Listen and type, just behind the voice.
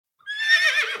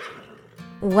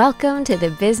Welcome to the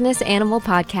Business Animal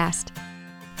Podcast.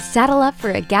 Saddle up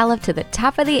for a gallop to the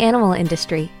top of the animal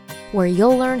industry, where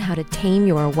you'll learn how to tame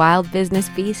your wild business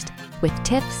beast with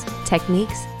tips,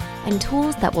 techniques, and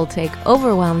tools that will take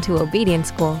overwhelm to obedience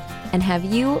school and have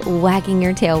you wagging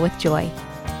your tail with joy.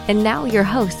 And now your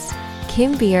hosts,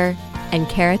 Kim Beer and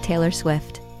Kara Taylor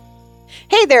Swift.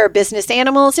 Hey there, business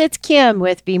animals. It's Kim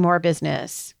with Be More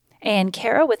Business. And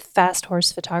Kara with Fast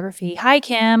Horse Photography. Hi,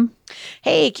 Kim.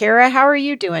 Hey, Kara. How are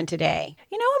you doing today?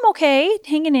 I'm okay,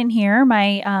 hanging in here.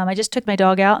 I just took my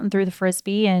dog out and threw the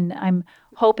Frisbee, and I'm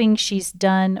hoping she's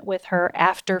done with her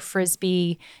after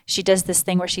Frisbee. She does this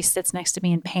thing where she sits next to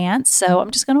me and pants. So I'm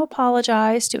just going to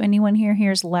apologize to anyone here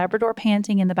hears Labrador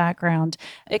panting in the background.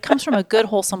 It comes from a good,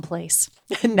 wholesome place.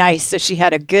 Nice. So she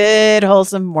had a good,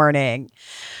 wholesome morning.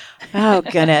 Oh,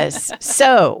 goodness.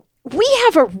 So we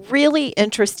have a really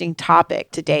interesting topic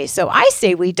today. So I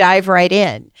say we dive right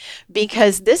in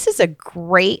because this is a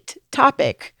great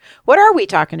topic. What are we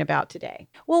talking about today?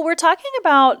 Well, we're talking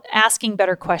about asking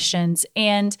better questions.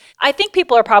 And I think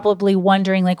people are probably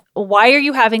wondering, why are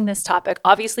you having this topic?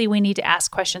 Obviously, we need to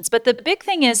ask questions. But the big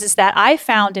thing is that I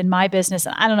found in my business,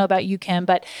 and I don't know about you, Kim,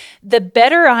 but the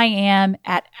better I am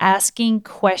at asking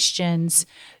questions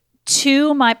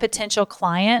to my potential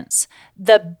clients,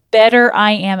 the better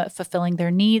I am at fulfilling their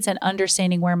needs and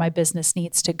understanding where my business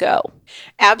needs to go.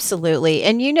 Absolutely.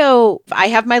 And I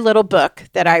have my little book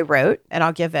that I wrote, and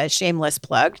I'll give a shameless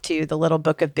plug to the little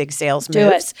book of big sales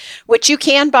moves, which you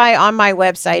can buy on my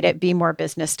website at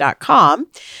bemorebusiness.com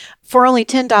for only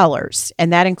 $10.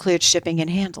 And that includes shipping and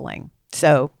handling.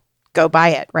 So go buy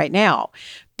it right now.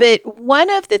 But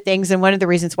one of the things and one of the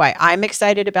reasons why I'm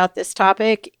excited about this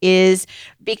topic is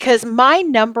because my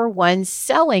number one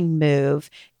selling move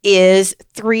is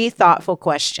 3 thoughtful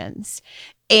questions.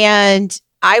 And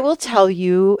I will tell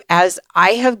you, as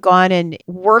I have gone and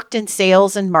worked in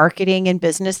sales and marketing and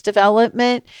business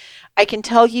development, I can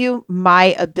tell you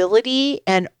my ability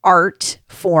and art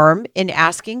form in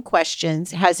asking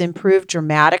questions has improved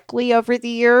dramatically over the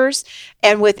years.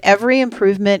 And with every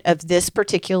improvement of this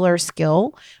particular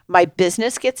skill, my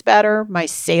business gets better, my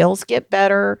sales get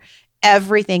better,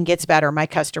 everything gets better. My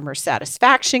customer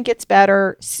satisfaction gets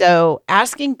better. So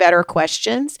asking better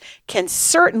questions can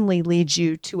certainly lead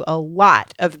you to a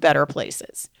lot of better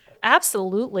places.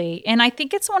 Absolutely. And I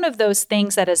think it's one of those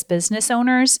things that as business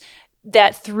owners,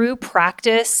 that through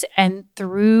practice and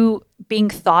through being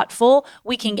thoughtful,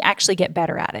 we can actually get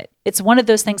better at it. It's one of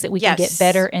those things that we can get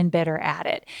better and better at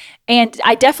it. And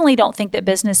I definitely don't think that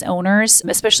business owners,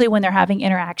 especially when they're having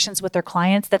interactions with their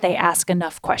clients, that they ask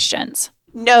enough questions.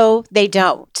 No, they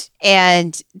don't.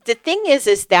 And the thing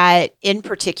is that in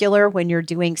particular, when you're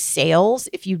doing sales,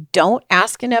 if you don't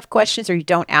ask enough questions or you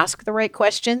don't ask the right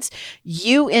questions,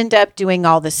 you end up doing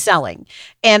all the selling.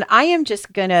 And I am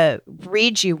just going to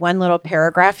read you one little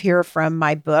paragraph here from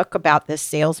my book about this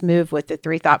sales move with the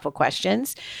 3 thoughtful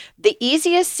questions. The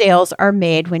easiest sales are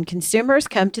made when consumers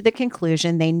come to the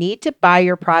conclusion they need to buy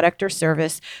your product or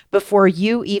service before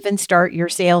you even start your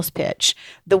sales pitch.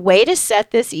 The way to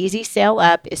set this easy sale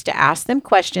up is to ask them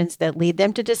questions that lead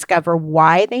them to discover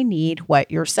why they need what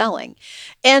you're selling.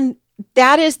 And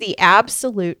that is the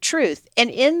absolute truth. And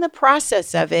in the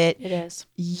process of it is.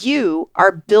 You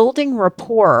are building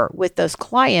rapport with those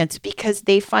clients because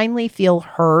they finally feel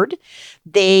heard,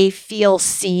 they feel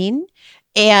seen,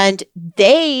 and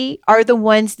they are the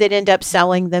ones that end up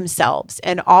selling themselves.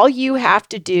 And all you have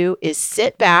to do is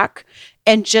sit back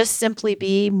and just simply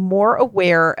be more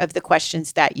aware of the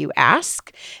questions that you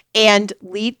ask and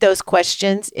lead those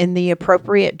questions in the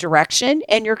appropriate direction,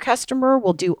 and your customer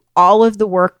will do all of the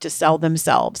work to sell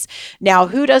themselves. Now,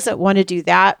 who doesn't want to do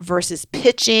that versus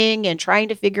pitching and trying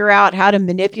to figure out how to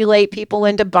manipulate people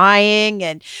into buying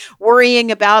and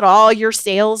worrying about all your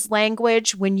sales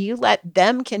language? When you let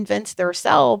them convince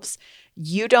themselves,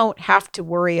 you don't have to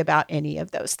worry about any of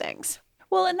those things.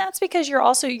 Well, and that's because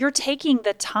you're taking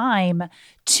the time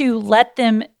to let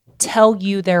them tell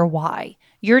you their why.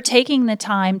 You're taking the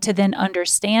time to then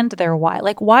understand their why.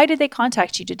 Like, why did they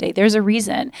contact you today? There's a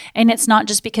reason. And it's not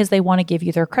just because they want to give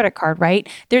you their credit card, right?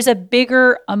 There's a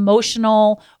bigger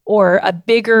emotional or a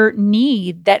bigger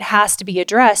need that has to be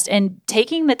addressed. And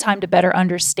taking the time to better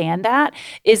understand that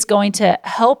is going to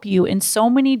help you in so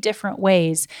many different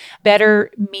ways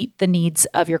better meet the needs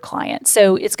of your client.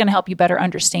 So it's going to help you better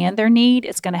understand their need.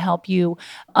 It's going to help you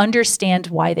understand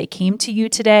why they came to you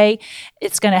today.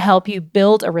 It's going to help you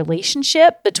build a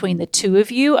relationship between the two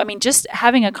of you. I mean, just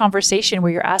having a conversation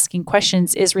where you're asking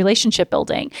questions is relationship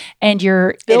building, and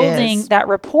you're building that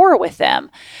rapport with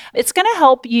them. It's going to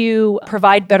help you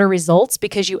provide better results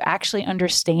because you actually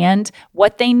understand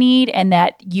what they need and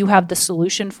that you have the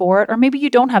solution for it. Or maybe you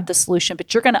don't have the solution,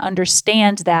 but you're going to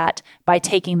understand that by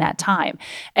taking that time.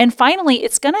 And finally,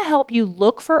 it's going to help you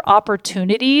look for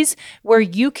opportunities where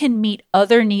you can meet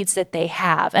other needs that they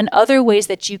have and other ways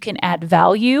that you can add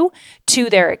value to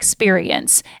their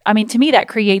experience. I mean, to me, that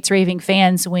creates raving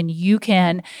fans when you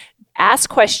can ask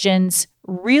questions,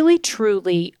 really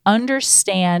truly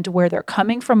understand where they're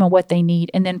coming from and what they need,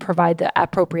 and then provide the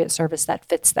appropriate service that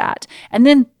fits that. And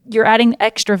then you're adding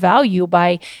extra value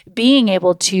by being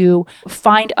able to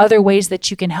find other ways that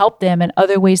you can help them and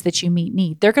other ways that you meet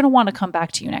need. They're going to want to come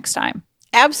back to you next time.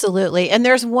 Absolutely. And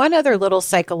there's one other little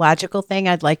psychological thing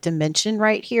I'd like to mention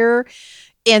right here.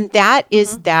 And that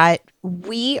is that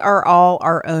we are all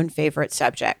our own favorite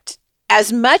subject.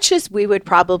 As much as we would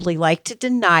probably like to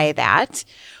deny that,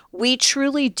 we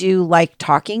truly do like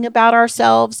talking about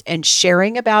ourselves and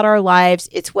sharing about our lives.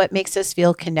 It's what makes us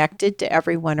feel connected to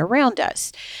everyone around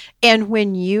us. And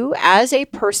when you, as a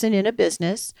person in a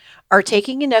business, are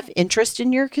taking enough interest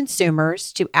in your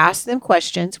consumers to ask them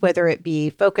questions, whether it be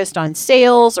focused on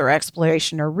sales or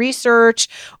exploration or research,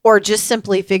 or just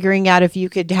simply figuring out if you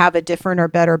could have a different or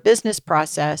better business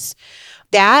process,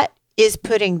 that is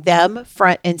putting them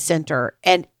front and center.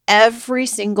 And every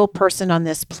single person on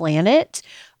this planet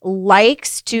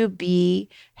likes to be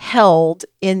held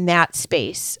in that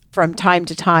space from time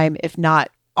to time, if not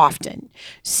often.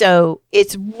 So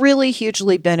it's really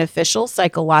hugely beneficial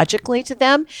psychologically to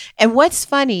them. And what's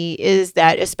funny is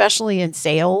that, especially in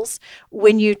sales,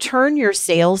 when you turn your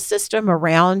sales system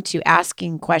around to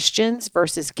asking questions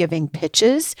versus giving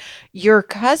pitches, your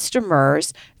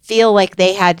customers feel like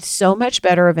they had so much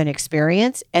better of an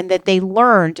experience and that they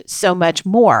learned so much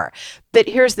more. But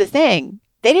here's the thing.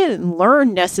 They didn't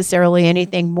learn necessarily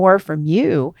anything more from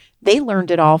you. They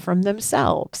learned it all from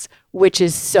themselves, which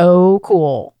is so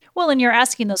cool. Well, and you're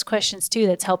asking those questions too,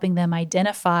 that's helping them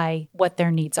identify what their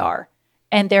needs are.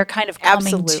 And they're kind of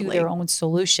coming to their own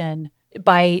solution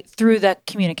through the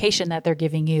communication that they're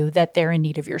giving you that they're in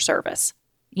need of your service,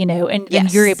 and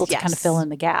you're able to kind of fill in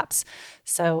the gaps.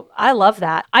 So I love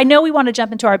that. I know we want to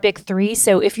jump into our big three.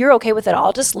 So if you're okay with it,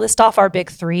 I'll just list off our big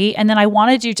three. And then I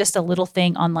want to do just a little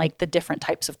thing on like the different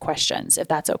types of questions, if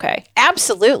that's okay.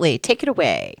 Absolutely. Take it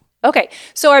away. Okay,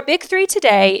 so our big three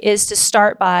today is to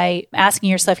start by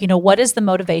asking yourself, what is the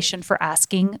motivation for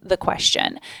asking the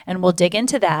question? And we'll dig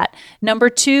into that. Number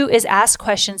 2 is ask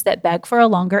questions that beg for a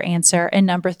longer answer. And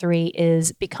number 3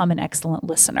 is become an excellent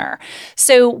listener.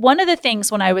 So one of the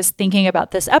things when I was thinking about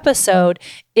this episode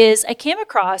is I came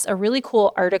across a really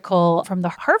cool article from the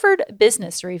Harvard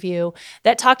Business Review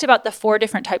that talked about the 4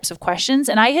 different types of questions.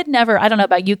 And I don't know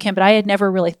about you, Kim, but I had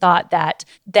never really thought that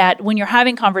when you're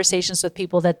having conversations with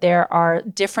people that there are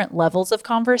different levels of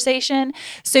conversation.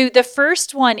 So the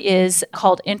first one is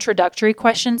called introductory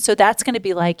questions. So that's going to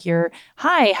be like your,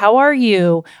 hi, how are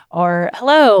you? Or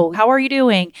hello, how are you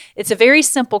doing? It's a very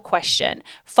simple question,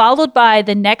 followed by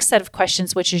the next set of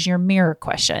questions, which is your mirror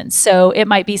questions. So it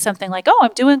might be something like, oh,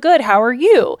 I'm doing good. How are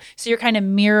you? So you're kind of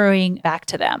mirroring back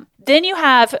to them. Then you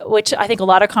have, which I think a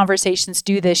lot of conversations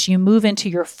do this, you move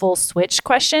into your full switch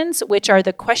questions, which are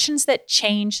the questions that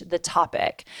change the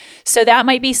topic. So that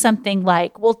might be something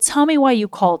like, well, tell me why you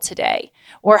called today,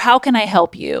 or how can I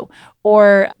help you?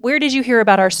 Or where did you hear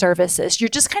about our services? You're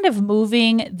just kind of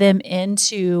moving them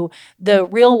into the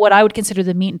real, what I would consider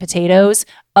the meat and potatoes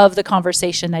of the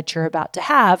conversation that you're about to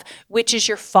have, which is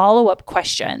your follow-up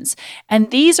questions.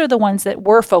 And these are the ones that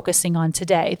we're focusing on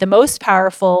today, the most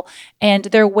powerful. And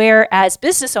they're where, as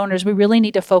business owners, we really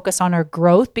need to focus on our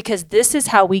growth, because this is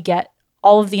how we get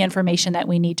all of the information that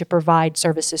we need to provide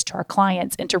services to our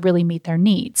clients and to really meet their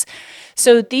needs.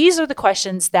 So these are the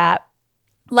questions that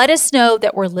let us know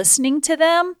that we're listening to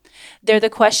them. They're the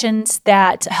questions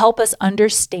that help us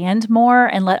understand more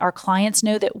and let our clients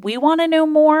know that we want to know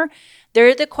more.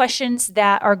 They're the questions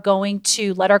that are going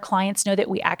to let our clients know that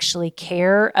we actually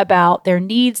care about their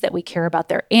needs, that we care about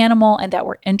their animal, and that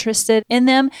we're interested in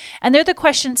them. And they're the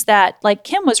questions that, like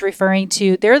Kim was referring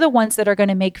to, they're the ones that are going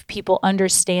to make people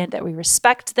understand that we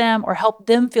respect them or help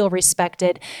them feel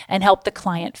respected and help the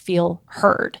client feel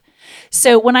heard.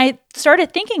 So when I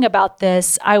started thinking about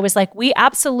this, I was like, we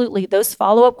absolutely, those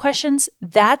follow-up questions,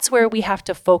 that's where we have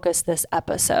to focus this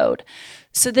episode.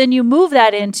 So then you move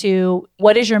that into,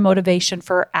 what is your motivation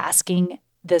for asking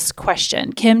this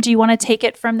question? Kim, do you want to take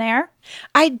it from there?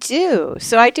 I do.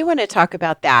 So I do want to talk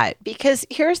about that because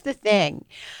here's the thing.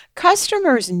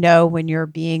 Customers know when you're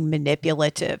being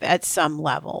manipulative at some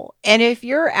level. And if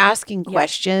you're asking Yeah.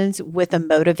 questions with a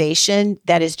motivation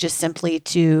that is just simply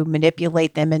to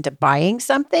manipulate them into buying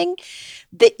something,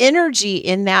 the energy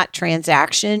in that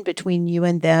transaction between you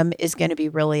and them is going to be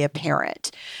really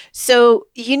apparent. So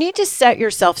you need to set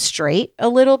yourself straight a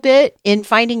little bit in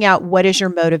finding out what is your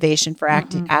motivation for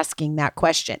asking that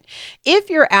question. If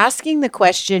you're asking the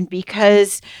question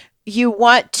because you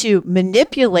want to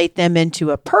manipulate them into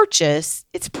a purchase,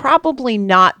 it's probably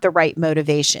not the right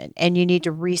motivation. And you need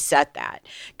to reset that.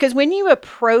 Because when you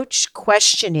approach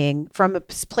questioning from a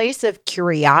place of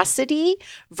curiosity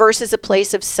versus a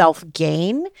place of self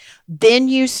gain, then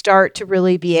you start to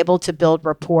really be able to build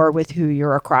rapport with who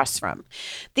you're across from.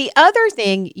 The other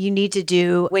thing you need to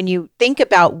do when you think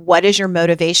about what is your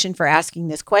motivation for asking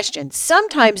this question,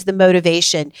 sometimes the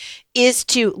motivation is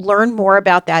to learn more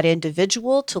about that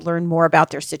individual, to learn more about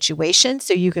their situation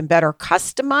so you can better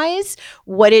customize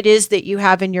what it is that you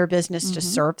have in your business to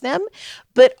serve them.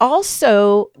 But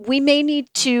also, we may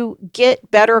need to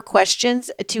get better questions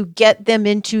to get them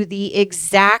into the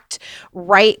exact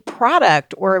right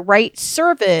product or right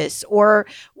service, or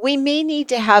we may need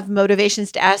to have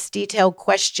motivations to ask detailed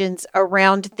questions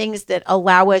around things that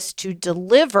allow us to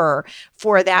deliver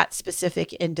for that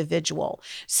specific individual.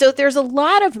 So there's a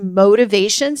lot of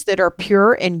motivations that are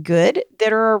pure and good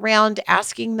that are around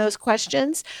asking those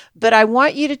questions, but I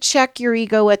want you to check your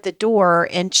ego at the door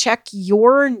and check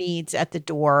your needs at the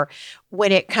door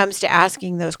when it comes to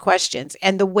asking those questions.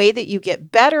 And the way that you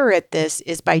get better at this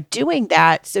is by doing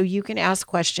that so you can ask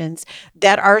questions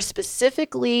that are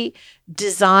specifically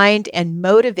designed and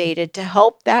motivated to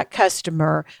help that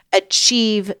customer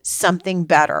achieve something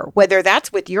better, whether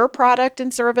that's with your product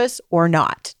and service or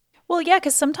not. Well, yeah,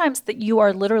 because sometimes that you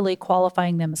are literally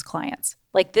qualifying them as clients.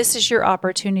 Like this is your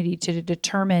opportunity to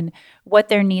determine what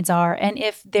their needs are and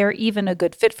if they're even a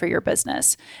good fit for your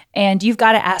business. And you've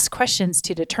got to ask questions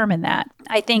to determine that.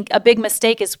 I think a big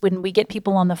mistake is when we get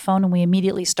people on the phone and we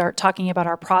immediately start talking about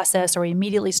our process or we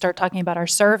immediately start talking about our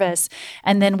service.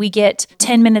 And then we get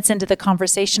 10 minutes into the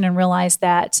conversation and realize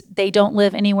that they don't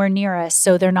live anywhere near us.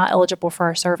 So they're not eligible for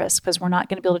our service because we're not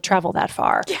going to be able to travel that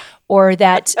far. Yeah. Or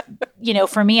that,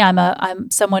 for me, I'm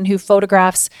someone who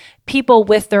photographs people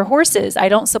with their horses. I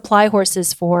don't supply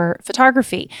horses for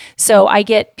photography. So I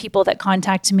get people that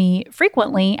contact me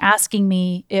frequently asking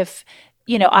me if,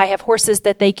 I have horses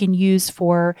that they can use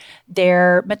for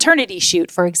their maternity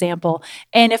shoot, for example.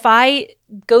 And if I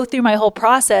go through my whole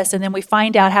process and then we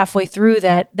find out halfway through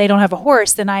that they don't have a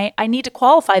horse, then I need to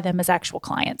qualify them as actual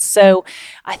clients. So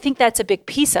I think that's a big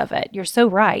piece of it. You're so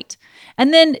right.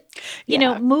 And then,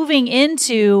 moving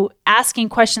into asking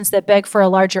questions that beg for a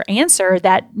larger answer,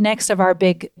 that next of our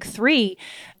big three,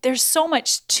 there's so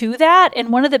much to that. And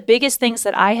one of the biggest things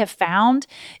that I have found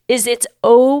is it's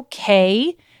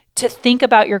okay to think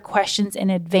about your questions in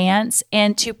advance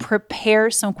and to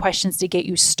prepare some questions to get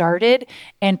you started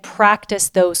and practice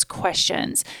those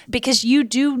questions, because you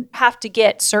do have to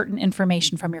get certain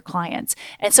information from your clients.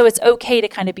 And so it's okay to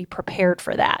kind of be prepared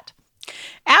for that.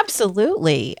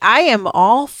 Absolutely. I am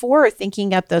all for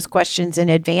thinking up those questions in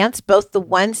advance, both the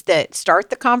ones that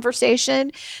start the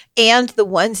conversation and the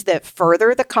ones that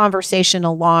further the conversation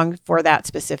along for that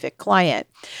specific client.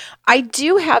 I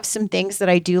do have some things that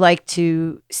I do like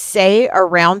to say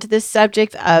around this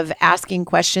subject of asking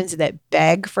questions that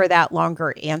beg for that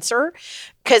longer answer.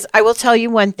 Because I will tell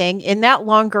you one thing, in that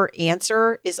longer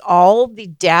answer is all the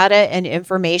data and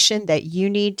information that you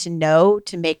need to know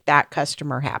to make that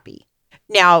customer happy.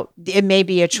 Now, it may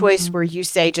be a choice where you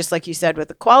say, just like you said with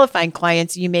the qualifying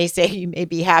clients, you may say you may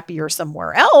be happier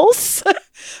somewhere else,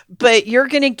 but you're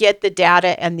going to get the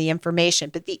data and the information.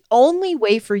 But the only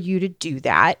way for you to do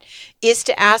that is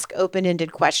to ask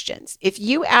open-ended questions. If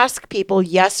you ask people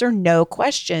yes or no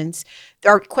questions,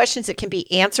 there are questions that can be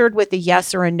answered with a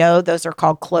yes or a no. Those are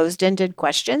called closed-ended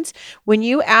questions. When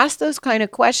you ask those kind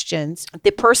of questions,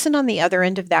 the person on the other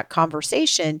end of that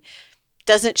conversation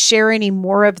doesn't share any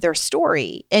more of their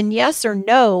story. And yes or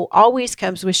no always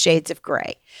comes with shades of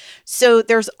gray. So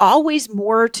there's always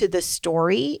more to the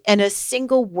story, and a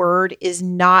single word is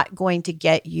not going to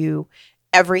get you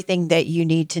everything that you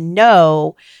need to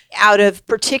know out of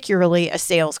particularly a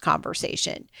sales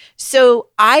conversation. So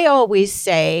I always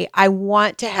say I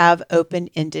want to have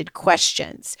open-ended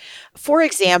questions. For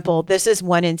example, this is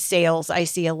one in sales. I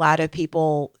see a lot of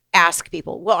people ask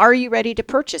people, well, are you ready to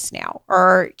purchase now?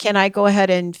 Or can I go ahead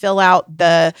and fill out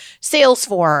the sales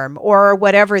form or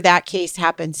whatever that case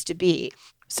happens to be?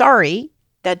 Sorry,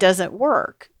 that doesn't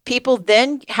work. people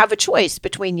then have a choice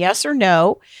between yes or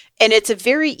no, and it's a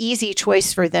very easy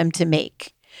choice for them to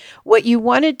make. What you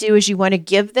want to do is you want to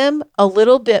give them a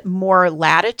little bit more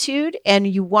latitude, and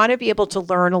you want to be able to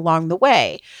learn along the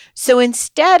way. So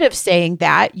instead of saying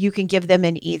that, you can give them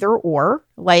an either or,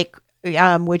 like,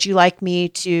 would you like me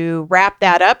to wrap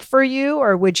that up for you?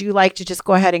 Or would you like to just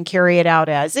go ahead and carry it out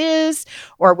as is?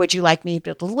 Or would you like me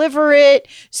to deliver it?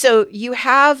 So you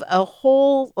have a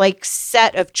whole like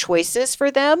set of choices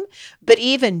for them. But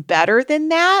even better than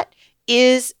that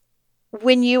is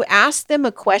when you ask them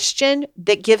a question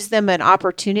that gives them an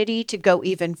opportunity to go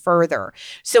even further.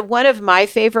 So one of my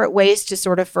favorite ways to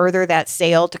sort of further that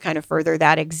sale, to kind of further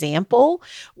that example,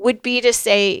 would be to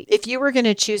say, if you were going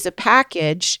to choose a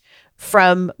package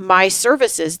from my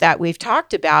services that we've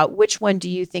talked about, which one do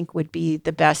you think would be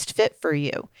the best fit for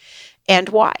you and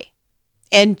why?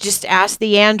 And just ask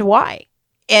the and why.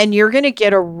 And you're going to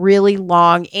get a really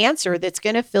long answer that's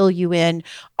going to fill you in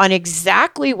on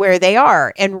exactly where they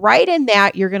are. And right in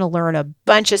that, you're going to learn a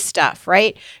bunch of stuff,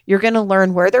 right? You're going to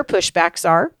learn where their pushbacks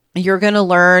are. You're going to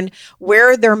learn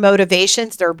where their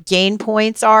motivations, their gain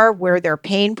points are, where their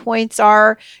pain points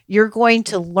are. You're going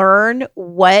to learn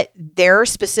what their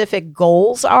specific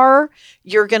goals are.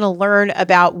 You're going to learn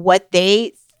about what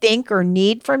they think or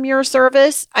need from your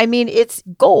service. I mean, it's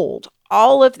gold.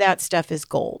 All of that stuff is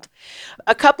gold.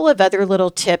 A couple of other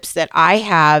little tips that I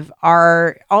have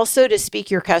are also to speak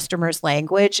your customer's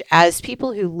language. As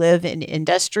people who live in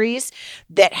industries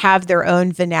that have their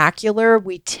own vernacular,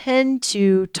 we tend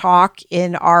to talk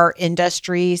in our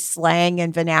industry slang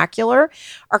and vernacular.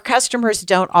 Our customers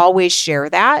don't always share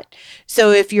that.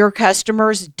 So if your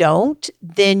customers don't,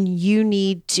 then you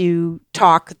need to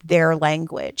talk their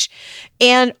language.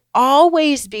 And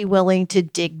always be willing to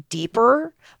dig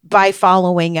deeper by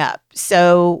following up.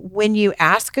 So when you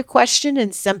ask a question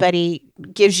and somebody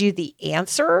gives you the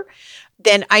answer,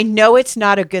 then I know it's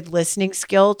not a good listening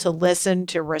skill to listen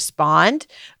to respond,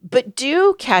 but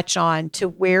do catch on to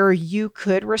where you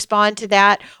could respond to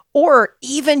that. Or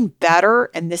even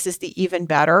better, and this is the even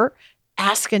better,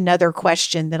 ask another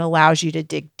question that allows you to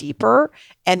dig deeper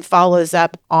and follows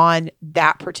up on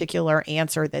that particular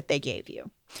answer that they gave you.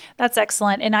 That's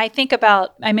excellent. And I think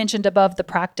about, I mentioned above the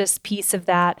practice piece of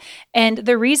that. And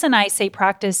the reason I say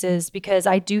practice is because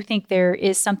I do think there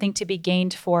is something to be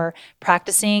gained for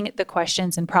practicing the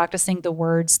questions and practicing the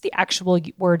words, the actual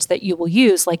words that you will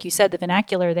use. Like you said, the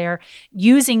vernacular there,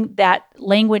 using that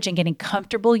language and getting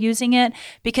comfortable using it.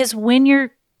 Because when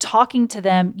you're talking to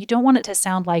them, you don't want it to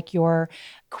sound like you're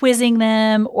quizzing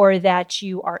them or that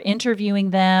you are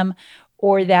interviewing them,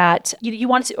 or that you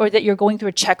want to, or that you're going through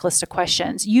a checklist of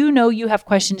questions. You know you have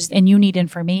questions and you need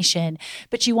information,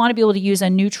 but you want to be able to use a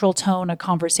neutral tone, a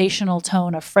conversational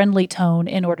tone, a friendly tone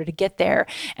in order to get there.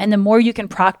 And the more you can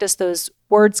practice those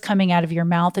words coming out of your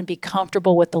mouth and be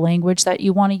comfortable with the language that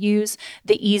you want to use,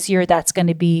 the easier that's going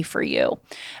to be for you.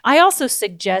 I also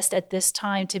suggest at this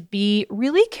time to be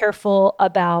really careful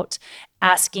about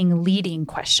asking leading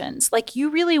questions. Like you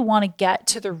really want to get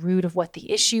to the root of what the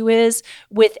issue is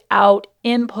without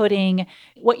inputting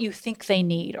what you think they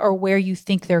need or where you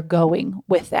think they're going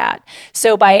with that.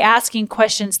 So by asking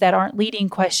questions that aren't leading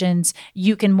questions,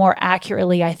 you can more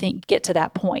accurately, I think, get to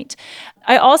that point.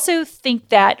 I also think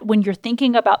that when you're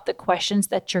thinking about the questions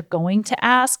that you're going to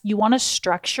ask, you want to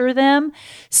structure them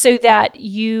so that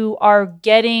you are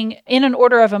getting in an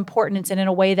order of importance and in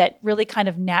a way that really kind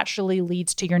of naturally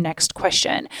leads to your next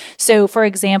question. So for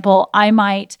example, I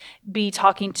might be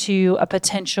talking to a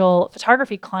potential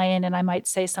photography client and I might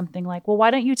say something like, well,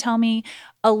 why don't you tell me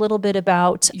a little bit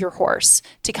about your horse,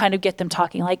 to kind of get them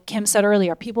talking. Like Kim said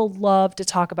earlier, people love to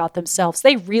talk about themselves.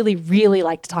 They really, really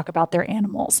like to talk about their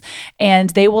animals, and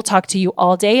they will talk to you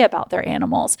all day about their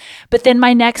animals. But then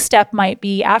my next step might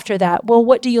be after that, well,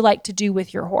 what do you like to do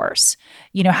with your horse?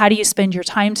 You know, how do you spend your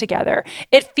time together?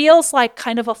 It feels like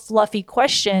kind of a fluffy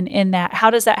question in that, how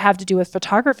does that have to do with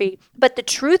photography? But the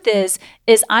truth is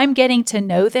I'm getting to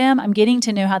know them. I'm getting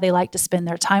to know how they like to spend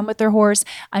their time with their horse.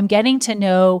 I'm getting to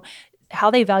know how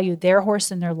they value their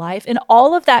horse in their life. And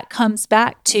all of that comes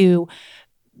back to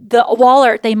the wall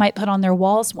art they might put on their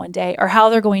walls one day or how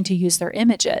they're going to use their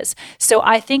images. So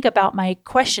I think about my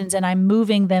questions and I'm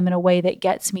moving them in a way that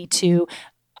gets me to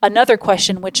another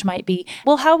question, which might be,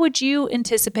 well, how would you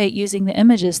anticipate using the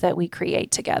images that we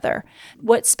create together?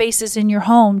 What spaces in your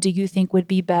home do you think would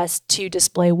be best to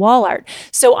display wall art?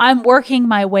 So I'm working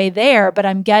my way there, but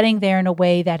I'm getting there in a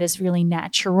way that is really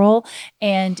natural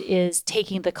and is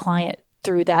taking the client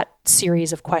through that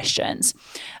series of questions.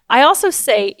 I also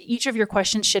say each of your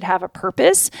questions should have a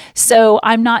purpose. So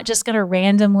I'm not just going to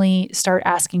randomly start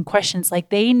asking questions. Like,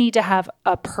 they need to have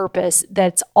a purpose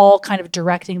that's all kind of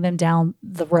directing them down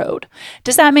the road.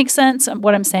 Does that make sense,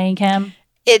 what I'm saying, Kim?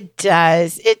 It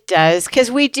does. It does.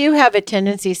 Because we do have a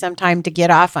tendency sometimes to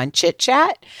get off on chit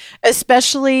chat,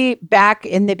 especially back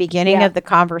in the beginning of the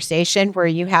conversation where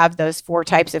you have those 4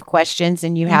 types of questions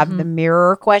and you have the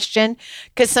mirror question.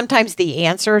 Because sometimes the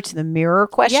answer to the mirror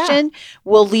question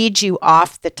will lead you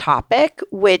off the topic,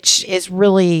 which is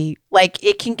really like,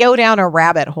 it can go down a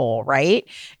rabbit hole, right?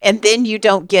 And then you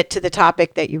don't get to the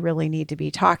topic that you really need to be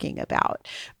talking about.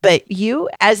 But you,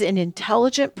 as an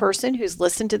intelligent person who's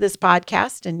listened to this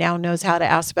podcast and now knows how to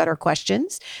ask better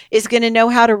questions, is going to know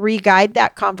how to re-guide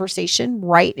that conversation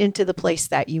right into the place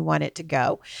that you want it to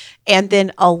go. And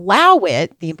then allow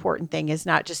it. The important thing is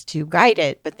not just to guide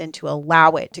it, but then to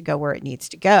allow it to go where it needs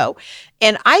to go.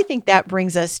 And I think that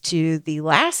brings us to the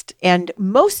last and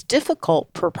most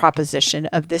difficult proposition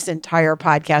of this entire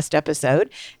podcast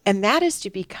episode, and that is to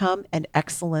become an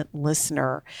excellent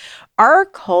listener. Our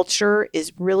culture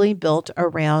is really built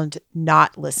around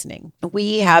not listening.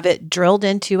 We have it drilled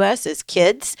into us as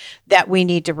kids that we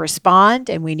need to respond,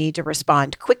 and we need to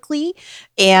respond quickly.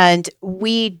 And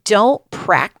we don't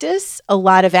practice a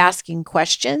lot of asking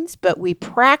questions, but we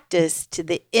practice to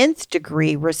the nth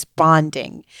degree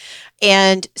responding.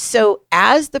 And so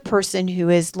as the person who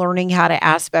is learning how to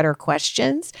ask better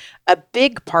questions, a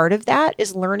big part of that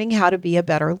is learning how to be a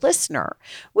better listener,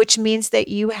 which means that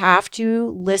you have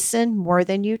to listen more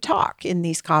than you talk in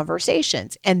these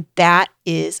conversations. And that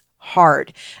is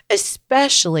hard,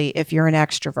 especially if you're an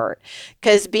extrovert.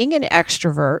 Because being an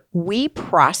extrovert, we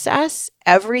process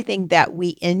everything that we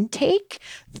intake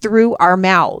through our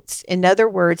mouths. In other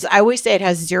words, I always say it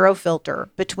has zero filter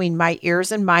between my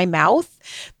ears and my mouth.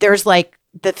 There's like,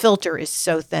 the filter is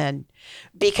so thin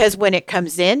because when it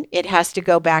comes in, it has to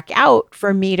go back out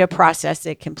for me to process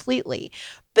it completely.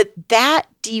 But that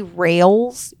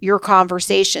derails your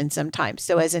conversation sometimes.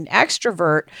 So as an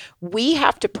extrovert, we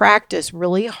have to practice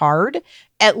really hard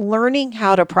at learning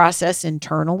how to process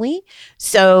internally,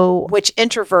 so which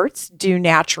introverts do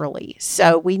naturally.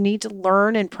 So we need to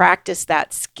learn and practice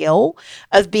that skill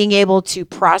of being able to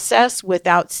process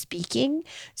without speaking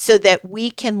so that we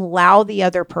can allow the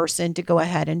other person to go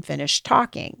ahead and finish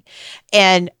talking.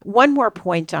 And one more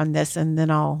point on this, and then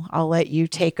I'll let you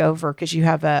take over because you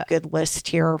have a good list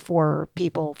here for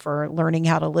people for learning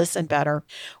how to listen better.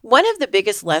 One of the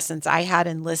biggest lessons I had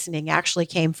in listening actually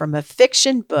came from a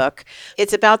fiction book.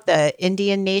 It's about the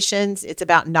Indian nations. It's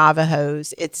about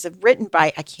Navajos. It's written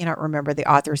by, I cannot remember the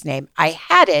author's name. I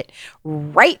had it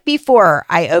right before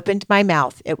I opened my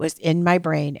mouth. It was in my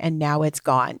brain and now it's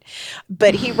gone.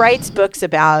 But he writes books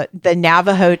about the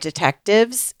Navajo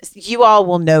detectives. You all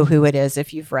will know who it is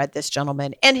if you've read this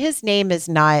gentleman. And his name is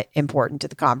not important to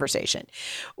the conversation.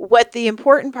 What the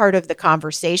important part of the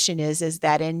conversation is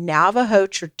that in Navajo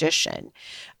tradition,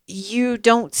 you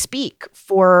don't speak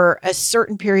for a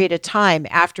certain period of time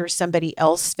after somebody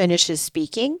else finishes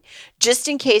speaking, just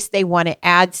in case they want to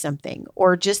add something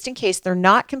or just in case they're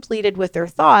not completed with their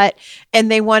thought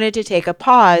and they wanted to take a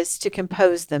pause to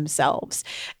compose themselves.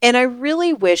 And I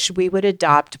really wish we would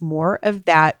adopt more of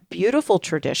that beautiful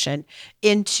tradition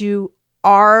into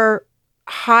our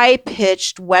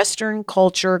high-pitched Western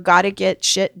culture, gotta get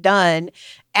shit done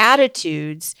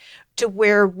attitudes, to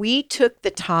where we took the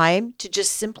time to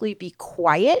just simply be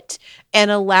quiet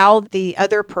and allow the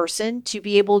other person to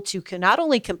be able to not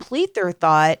only complete their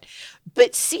thought,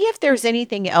 but see if there's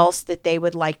anything else that they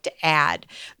would like to add.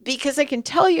 Because I can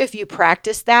tell you, if you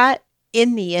practice that,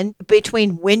 in the end,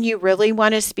 between when you really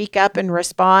want to speak up and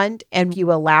respond and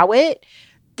you allow it,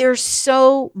 there's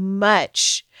so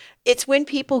much. It's when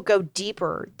people go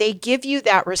deeper. They give you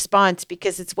that response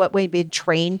because it's what we've been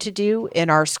trained to do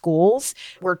in our schools.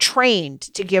 We're trained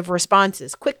to give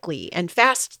responses quickly and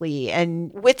fastly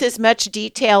and with as much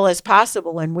detail as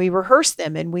possible. And we rehearse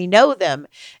them and we know them.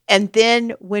 And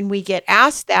then when we get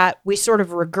asked that, we sort of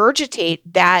regurgitate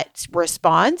that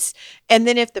response. And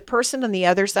then if the person on the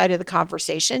other side of the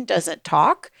conversation doesn't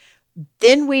talk,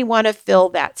 then we want to fill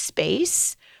that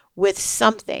space with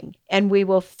something. And we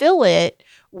will fill it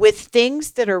with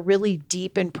things that are really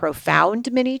deep and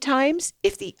profound many times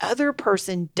if the other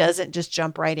person doesn't just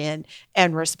jump right in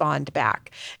and respond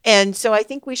back. And so I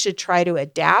think we should try to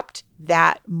adapt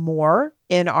that more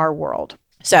in our world.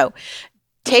 So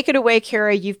take it away,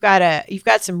 Kara. You've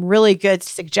got some really good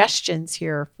suggestions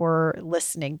here for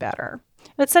listening better.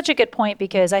 That's such a good point,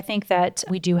 because I think that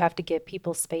we do have to give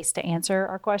people space to answer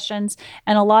our questions.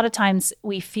 And a lot of times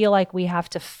we feel like we have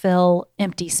to fill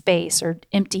empty space or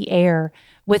empty air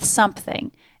with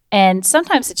something. And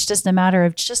sometimes it's just a matter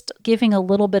of just giving a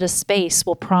little bit of space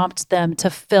will prompt them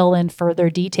to fill in further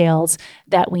details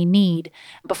that we need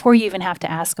before you even have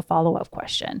to ask a follow-up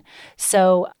question.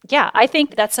 So yeah, I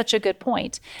think that's such a good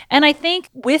point. And I think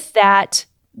with that,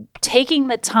 taking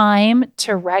the time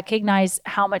to recognize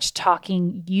how much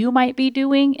talking you might be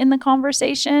doing in the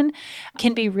conversation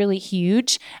can be really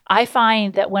huge. I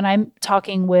find that when I'm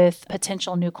talking with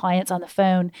potential new clients on the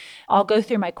phone, I'll go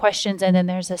through my questions, and then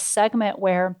there's a segment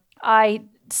where I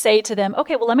say to them,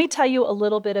 okay, well, let me tell you a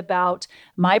little bit about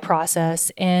my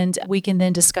process, and we can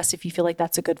then discuss if you feel like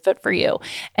that's a good fit for you.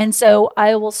 And so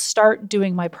I will start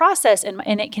doing my process, and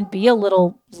it can be a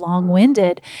little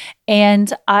long-winded,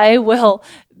 and I will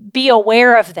be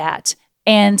aware of that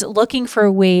and looking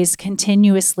for ways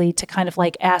continuously to kind of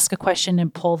like ask a question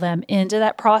and pull them into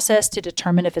that process to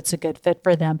determine if it's a good fit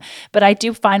for them. But I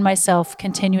do find myself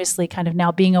continuously kind of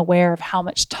now being aware of how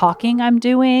much talking I'm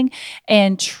doing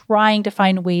and trying to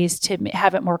find ways to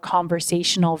have it more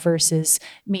conversational versus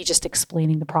me just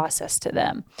explaining the process to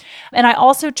them. And I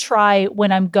also try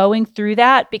when I'm going through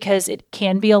that, because it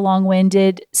can be a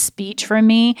long-winded speech for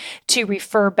me, to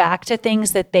refer back to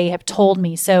things that they have told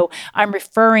me. So I'm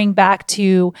referring back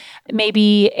to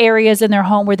maybe areas in their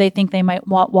home where they think they might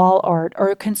want wall art,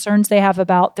 or concerns they have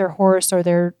about their horse or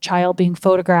their child being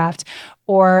photographed,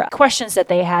 or questions that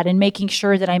they had, and making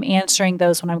sure that I'm answering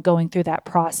those when I'm going through that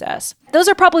process. Those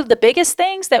are probably the biggest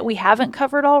things that we haven't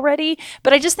covered already,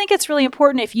 but I just think it's really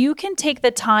important if you can take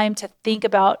the time to think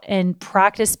about and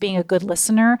practice being a good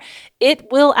listener,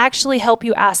 it will actually help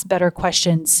you ask better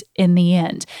questions in the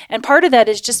end. And part of that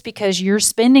is just because you're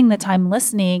spending the time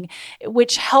listening,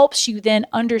 which helps you then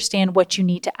understand what you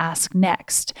need to ask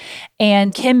next.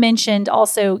 And Kim mentioned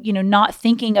also, not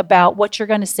thinking about what you're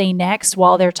going to say next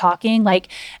while they're talking, like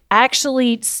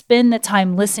actually spend the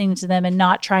time listening to them and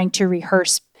not trying to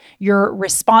rehearse your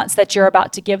response that you're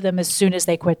about to give them as soon as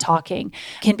they quit talking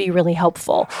can be really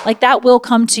helpful. Like that will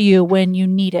come to you when you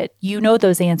need it. You know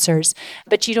those answers,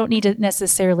 but you don't need to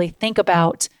necessarily think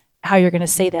about how you're going to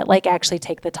say that, like actually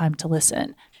take the time to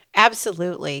listen.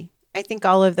 Absolutely. I think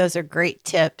all of those are great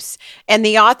tips. And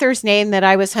the author's name that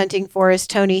I was hunting for is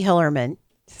Tony Hillerman.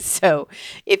 So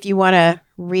if you want to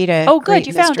read a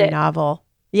great mystery novel.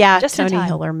 Yeah, just Tony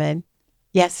Hillerman.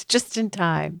 Yes, just in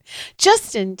time.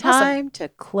 Just in time to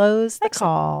close the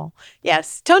call.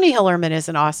 Yes, Tony Hillerman is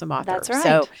an awesome author. That's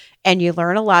right. And you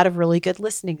learn a lot of really good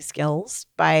listening skills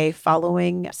by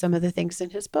following some of the things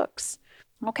in his books.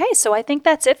 Okay, so I think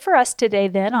that's it for us today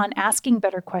then on Asking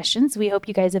Better Questions. We hope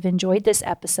you guys have enjoyed this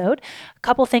episode. A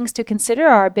couple things to consider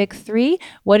are our big three.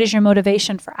 What is your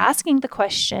motivation for asking the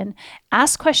question?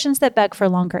 Ask questions that beg for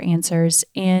longer answers,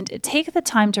 and take the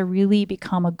time to really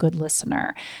become a good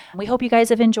listener. We hope you guys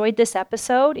have enjoyed this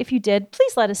episode. If you did,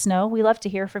 please let us know. We love to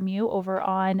hear from you over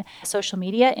on social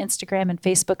media, Instagram and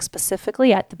Facebook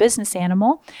specifically at The Business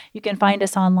Animal. You can find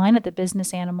us online at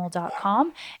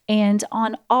thebusinessanimal.com, and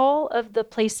on all of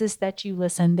the places that you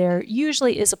listen, there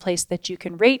usually is a place that you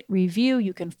can rate, review,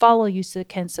 you can follow, you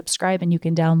can subscribe, and you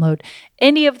can download.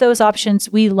 Any of those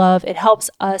options we love. It helps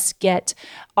us get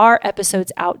our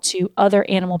episodes out to other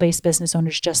animal-based business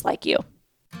owners just like you.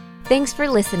 Thanks for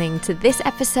listening to this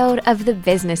episode of The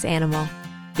Business Animal.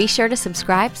 Be sure to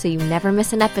subscribe so you never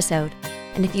miss an episode.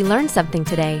 And if you learned something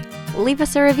today, leave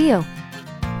us a review.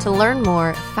 To learn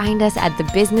more, find us at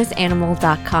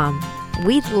thebusinessanimal.com.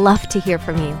 We'd love to hear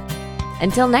from you.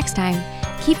 Until next time,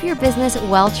 keep your business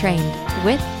well trained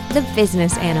with The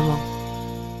Business Animal.